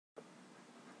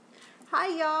Hi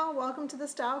y'all, welcome to the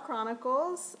Style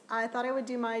Chronicles. I thought I would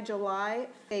do my July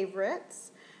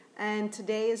favorites, and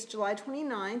today is July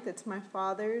 29th. It's my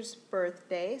father's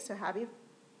birthday, so happy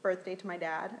birthday to my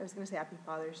dad. I was going to say happy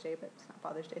Father's Day, but it's not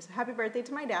Father's Day, so happy birthday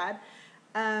to my dad.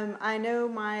 I know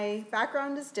my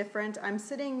background is different. I'm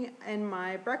sitting in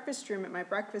my breakfast room at my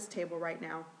breakfast table right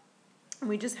now.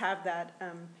 We just have that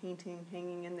painting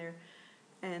hanging in there,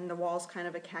 and the wall's kind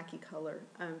of a khaki color,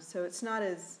 so it's not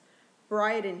as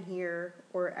bright in here,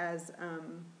 or as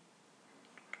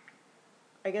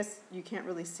I guess you can't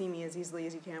really see me as easily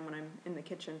as you can when I'm in the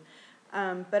kitchen,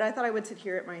 but I thought I would sit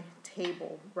here at my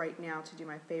table right now to do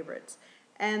my favorites.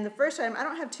 And the first item, I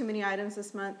don't have too many items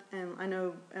this month, and I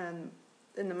know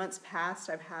in the months past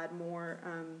I've had more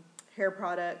hair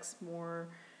products, more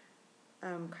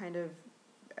kind of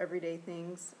everyday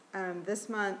things. This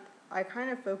month I kind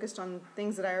of focused on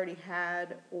things that I already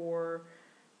had, or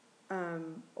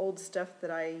old stuff that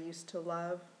I used to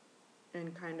love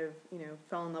and kind of,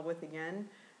 fell in love with again.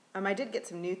 I did get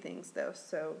some new things though,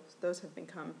 so those have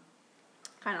become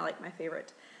kind of like my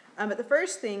favorite. But the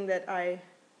first thing that I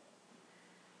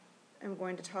am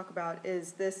going to talk about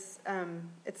is this,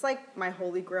 it's like my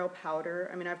holy grail powder.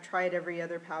 I mean, I've tried every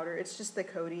other powder. It's just the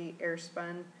Coty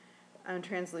Airspun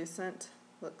Translucent.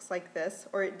 Looks like this,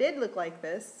 or it did look like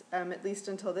this, at least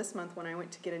until this month when I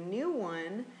went to get a new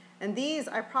one. And these,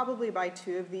 I probably buy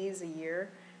 2 of these a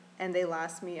year, and they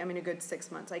last me, a good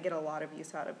 6 months. I get a lot of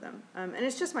use out of them. And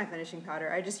it's just my finishing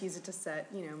powder. I just use it to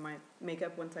set, my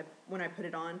makeup when I put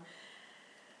it on.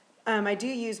 I do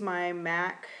use my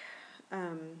MAC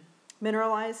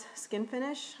Mineralized Skin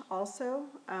Finish also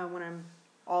when I'm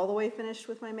all the way finished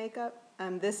with my makeup.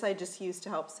 This I just use to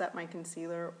help set my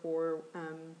concealer or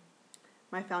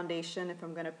my foundation if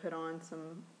I'm going to put on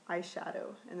some eyeshadow,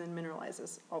 and then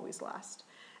Mineralizes always last.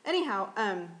 Anyhow,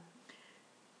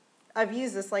 I've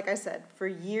used this, like I said, for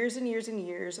years and years and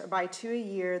years. I buy 2 a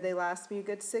year. They last me a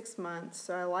good 6 months,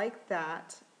 so I like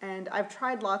that. And I've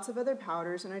tried lots of other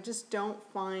powders, and I just don't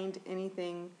find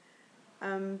anything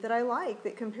that I like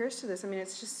that compares to this.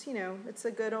 It's just, it's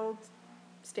a good old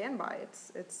standby.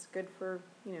 It's good for,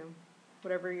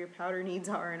 whatever your powder needs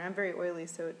are, and I'm very oily,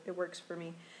 so it works for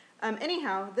me.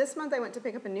 Anyhow, this month I went to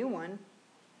pick up a new one,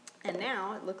 and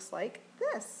now it looks like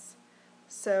this.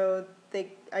 So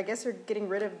they, I guess, are getting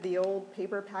rid of the old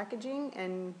paper packaging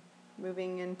and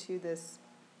moving into this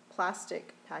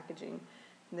plastic packaging.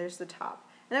 And there's the top.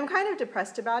 And I'm kind of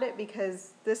depressed about it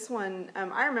because this one,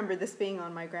 I remember this being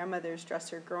on my grandmother's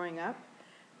dresser growing up.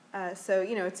 So,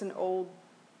 it's an old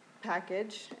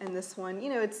package, and this one,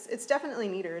 it's definitely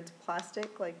neater. It's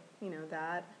plastic, like,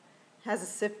 that. It has a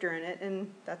sifter in it,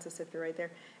 and that's a sifter right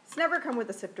there. It's never come with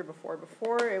a sifter before.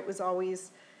 Before, it was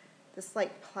always this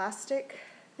like plastic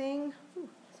thing. Ooh,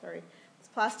 sorry. This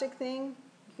plastic thing,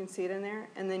 you can see it in there,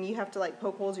 and then you have to like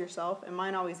poke holes yourself, and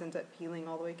mine always ends up peeling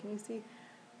all the way. Can you see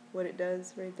what it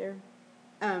does right there?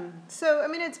 So,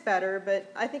 it's better,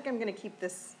 but I think I'm going to keep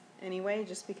this anyway,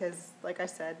 just because, like I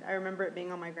said, I remember it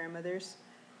being on my grandmother's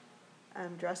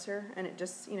dresser, and it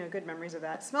just, good memories of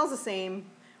that. It smells the same,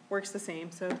 works the same,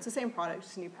 so it's the same product,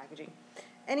 just new packaging.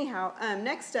 Anyhow,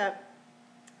 next up,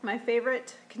 my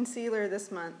favorite concealer this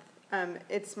month.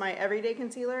 It's my everyday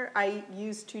concealer. I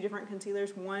use 2 different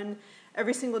concealers, one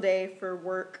every single day for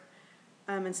work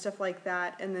and stuff like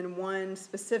that, and then one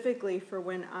specifically for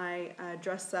when I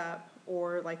dress up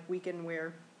or like weekend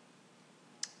wear,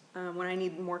 when I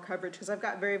need more coverage, because I've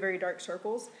got very, very dark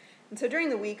circles. And so during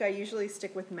the week I usually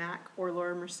stick with MAC or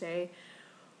Laura Mercier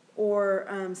or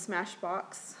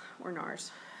Smashbox or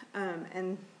NARS.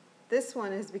 And this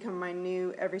one has become my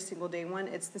new every single day one.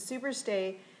 It's the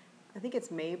Superstay. I think it's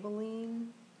Maybelline.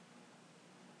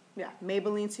 Yeah,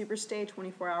 Maybelline Superstay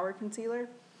 24-hour concealer.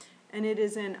 And it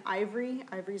is in Ivory.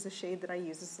 Ivory is the shade that I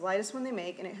use. It's the lightest one they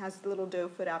make, and it has the little doe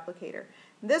foot applicator.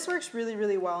 This works really,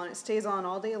 really well, and it stays on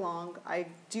all day long. I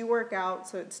do work out,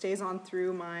 so it stays on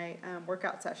through my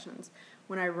workout sessions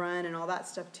when I run and all that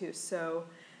stuff too. So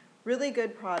really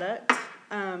good product.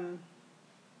 I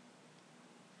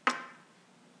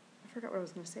forgot what I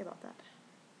was going to say about that.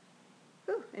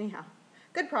 Ooh, anyhow.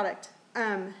 Good product.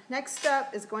 Next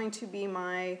up is going to be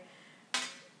my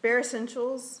Bare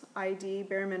Escentuals ID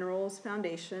Bare Minerals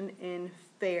Foundation in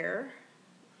Fair.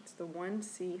 It's the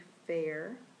 1C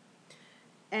Fair.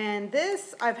 And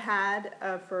this I've had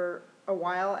for a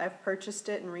while. I've purchased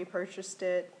it and repurchased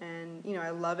it, and I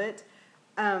love it.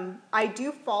 I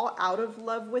do fall out of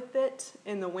love with it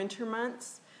in the winter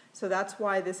months, so that's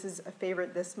why this is a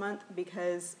favorite this month,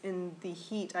 because in the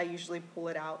heat I usually pull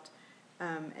it out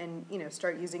and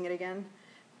start using it again,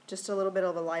 just a little bit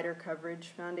of a lighter coverage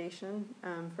foundation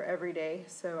for every day.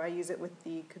 So I use it with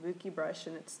the Kabuki brush,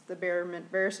 and it's the Bare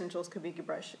Escentuals Kabuki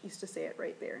brush. I used to say it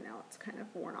right there. Now it's kind of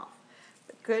worn off.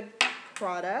 But good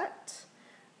product.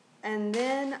 And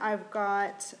then I've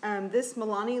got this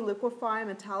Milani Liquifeye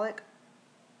Metallic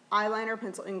Eyeliner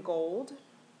Pencil in gold.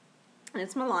 And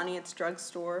it's Milani, it's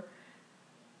drugstore,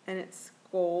 and it's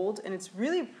gold, and it's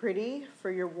really pretty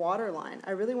for your waterline.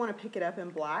 I really want to pick it up in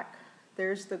black.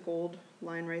 There's the gold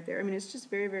line right there. I mean, it's just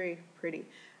very, very pretty.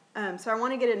 So I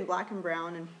want to get it in black and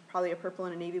brown and probably a purple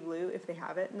and a navy blue if they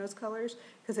have it in those colors,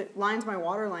 because it lines my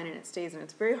waterline and it stays, and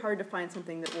it's very hard to find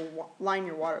something that will line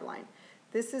your waterline.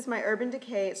 This is my Urban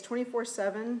Decay. It's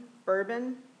 24/7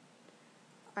 Bourbon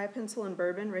eye pencil in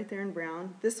Bourbon right there in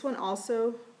brown. This one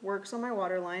also works on my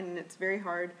waterline, and it's very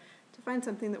hard to find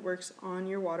something that works on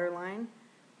your waterline,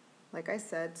 like I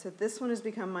said. So this one has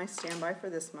become my standby for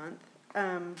this month.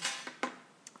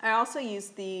 I also use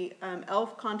the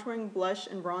e.l.f. contouring blush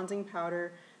and bronzing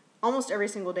powder almost every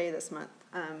single day this month.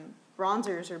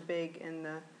 Bronzers are big in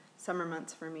the summer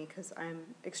months for me because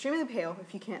I'm extremely pale,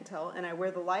 if you can't tell, and I wear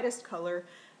the lightest color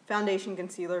foundation,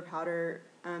 concealer, powder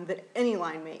that any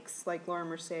line makes, like Laura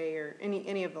Mercier or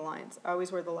any of the lines. I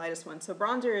always wear the lightest one. So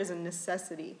bronzer is a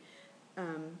necessity.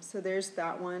 So there's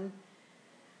that one.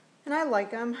 And I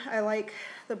like them. I like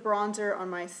the bronzer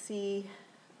on my C.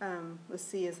 The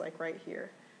C is like right here.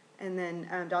 And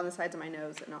then down the sides of my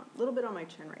nose and a little bit on my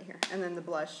chin right here. And then the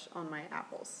blush on my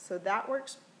apples. So that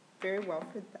works very well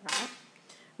for that.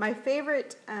 My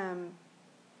favorite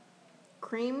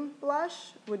cream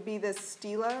blush would be this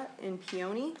Stila in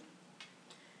Peony.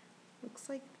 Looks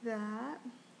like that.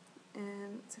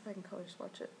 And let's see if I can color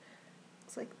swatch it.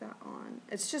 Looks like that on.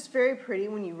 It's just very pretty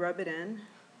when you rub it in.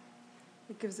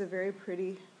 It gives a very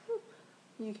pretty, whoop,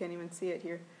 you can't even see it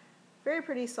here, very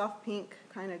pretty soft pink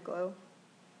kind of glow.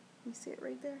 You see it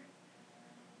right there?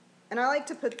 And I like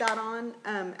to put that on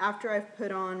after I've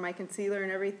put on my concealer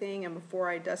and everything, and before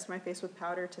I dust my face with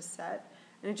powder to set.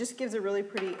 And it just gives a really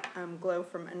pretty glow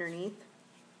from underneath.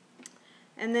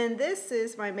 And then this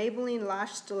is my Maybelline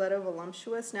Lash Stiletto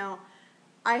Voluptuous. Now,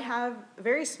 I have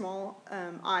very small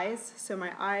eyes, so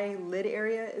my eyelid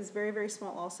area is very, very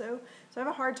small also. So I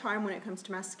have a hard time when it comes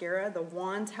to mascara. The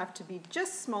wands have to be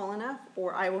just small enough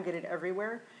or I will get it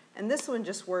everywhere. And this one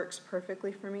just works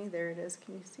perfectly for me. There it is.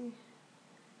 Can you see?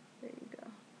 There you go.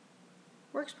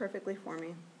 Works perfectly for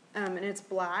me. And it's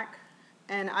black.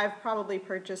 And I've probably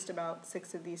purchased about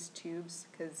 6 of these tubes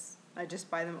because I just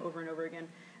buy them over and over again.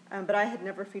 But I had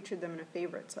never featured them in a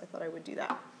favorite, so I thought I would do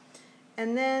that.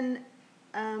 And then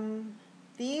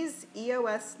these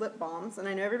EOS lip balms, and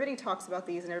I know everybody talks about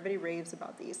these and everybody raves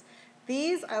about these.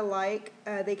 These I like.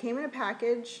 They came in a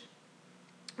package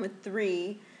with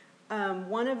 3.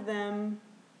 One of them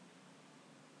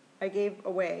I gave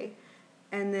away,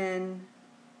 and then,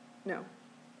 no,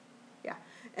 yeah.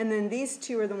 And then these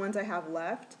 2 are the ones I have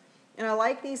left. And I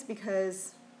like these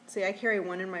because, see, I carry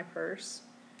one in my purse,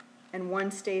 and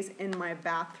one stays in my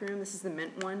bathroom. This is the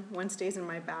mint one. One stays in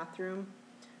my bathroom.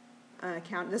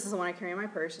 This is the one I carry in my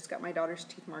purse. It's got my daughter's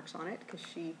teeth marks on it because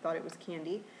she thought it was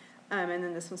candy. And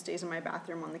then this one stays in my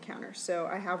bathroom on the counter. So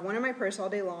I have one in my purse all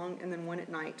day long and then one at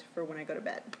night for when I go to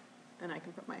bed. And I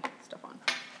can put my stuff on.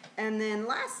 And then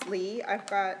lastly, I've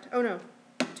got, oh no,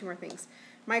 2 more things.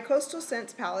 My Coastal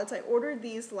Scents palettes, I ordered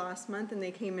these last month and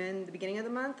they came in the beginning of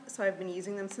the month. So I've been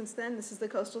using them since then. This is the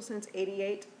Coastal Scents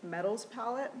 88 Metals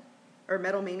palette, or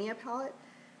Metal Mania palette.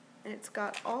 And it's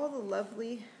got all the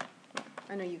lovely,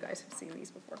 I know you guys have seen these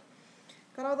before.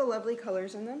 Got all the lovely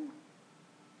colors in them.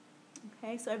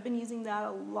 Okay, so I've been using that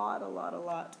a lot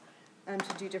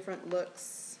to do different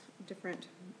looks, different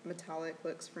metallic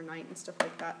looks for night and stuff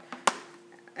like that.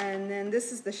 And then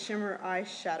this is the Shimmer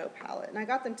eyeshadow palette. And I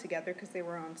got them together because they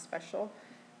were on special.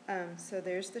 So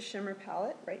there's the Shimmer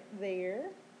palette right there.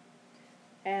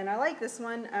 And I like this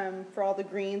one for all the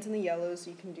greens and the yellows.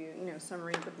 You can do, you know,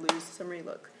 summery, the blues, summery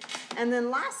look. And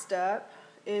then last up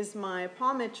is my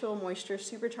Paul Mitchell Moisture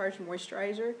Supercharged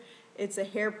Moisturizer. It's a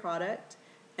hair product,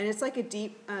 and it's like a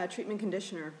deep treatment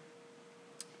conditioner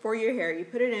for your hair. You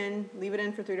put it in, leave it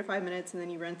in for 3 to 5 minutes, and then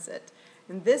you rinse it.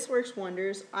 And this works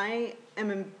wonders. I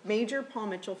am a major Paul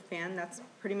Mitchell fan. That's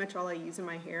pretty much all I use in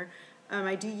my hair.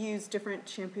 I do use different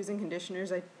shampoos and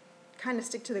conditioners. I kind of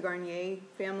stick to the Garnier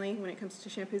family when it comes to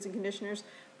shampoos and conditioners.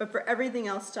 But for everything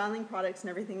else, styling products and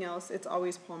everything else, it's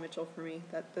always Paul Mitchell for me.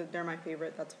 They're my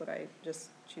favorite. That's what I just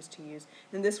choose to use.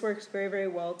 And this works very, very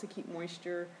well to keep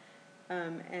moisture.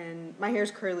 And my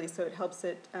hair's curly, so it helps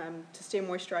it to stay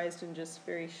moisturized and just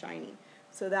very shiny.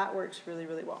 So that works really,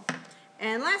 really well.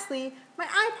 And lastly, my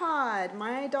iPod.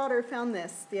 My daughter found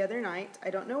this the other night. I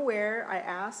don't know where. I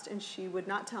asked and she would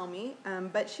not tell me,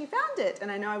 but she found it.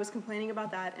 And I know I was complaining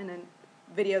about that in a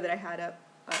video that I had up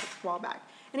a while back.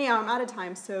 Anyhow, I'm out of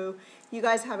time, so you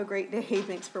guys have a great day.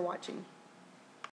 Thanks for watching.